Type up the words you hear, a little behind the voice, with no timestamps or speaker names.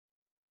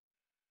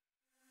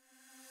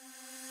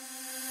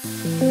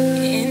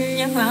In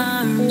your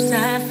arms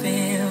I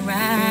feel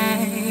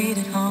right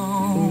at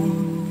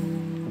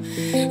home,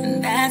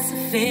 and that's a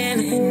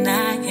feeling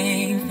I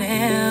ain't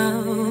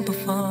felt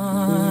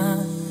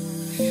before.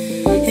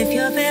 If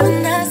you're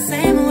feeling the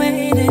same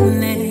way,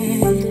 then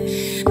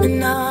let me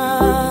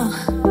know,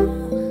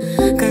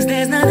 'cause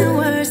there's nothing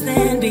worse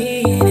than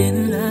being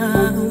in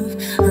love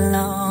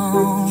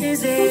alone.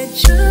 Is it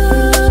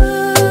true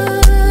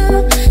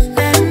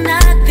that I'm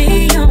not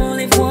the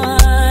only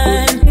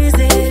one? Is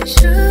it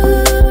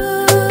true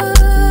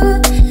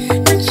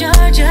that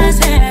you're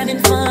just having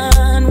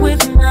fun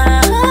with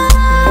my heart?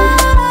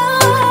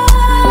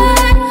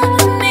 I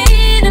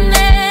need an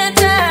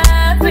answer.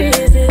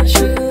 Is it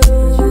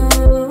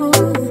true?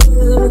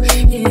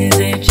 Is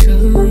it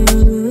true?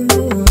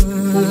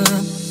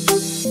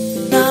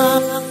 No,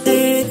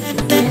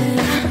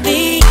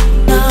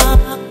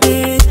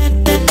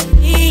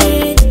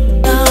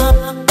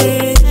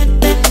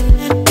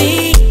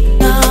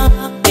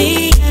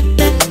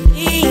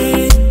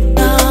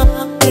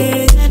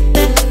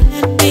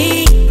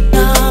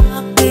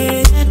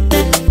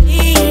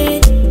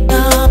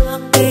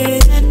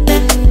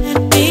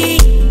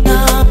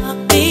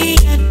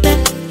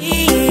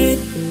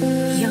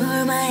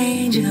 you're my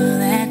angel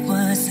that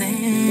was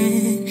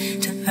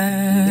sent to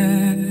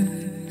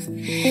earth.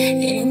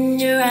 In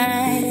your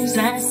eyes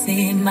I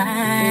see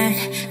my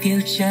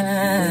future.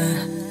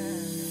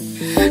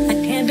 I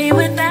can't be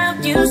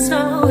without you,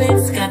 so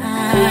it's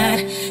got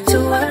to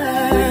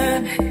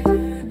work.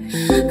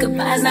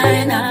 Goodbye's not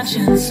an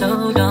option,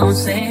 so don't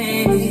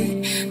say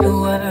the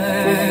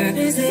word.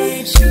 Is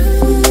it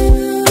true?